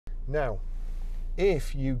Now,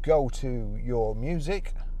 if you go to your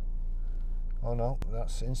music, oh no,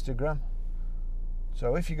 that's Instagram.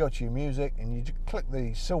 So if you go to your music and you click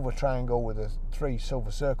the silver triangle with the 3 silver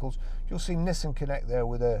circles, you'll see Nissan Connect there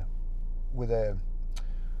with a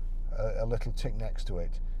little tick next to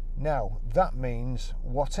it. Now that means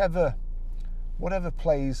whatever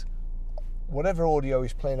plays, whatever audio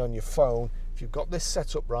is playing on your phone, if you've got this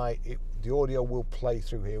set up right, the audio will play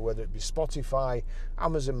through here, whether it be Spotify,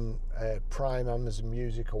 Amazon Prime, Amazon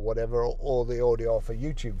Music, or whatever, or the audio for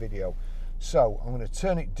YouTube video. So I'm going to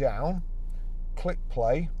turn it down, click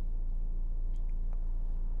play.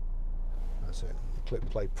 That's it. Click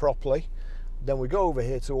play properly. Then we go over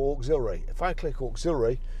here to auxiliary. If I click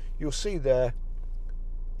auxiliary, you'll see there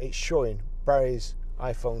it's showing Barry's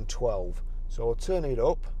iPhone 12. So I'll turn it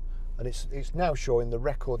up, and it's now showing the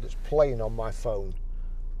record that's playing on my phone.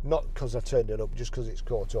 Not because I turned it up, just because it's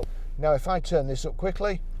caught up. Now if I turn this up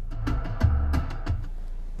quickly,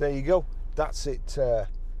 there you go. That's it.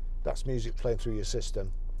 That's music playing through your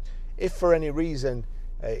system. If for any reason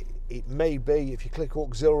it may be, if you click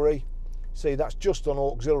auxiliary, see that's just on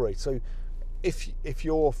auxiliary. So if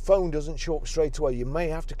your phone doesn't show up straight away, you may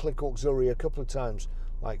have to click auxiliary a couple of times,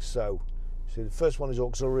 like so. So the first one is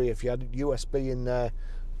auxiliary. If you had USB in there,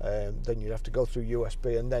 then you'd have to go through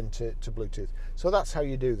USB and then to Bluetooth. So that's how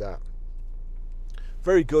you do that.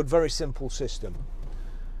 Very good, very simple system.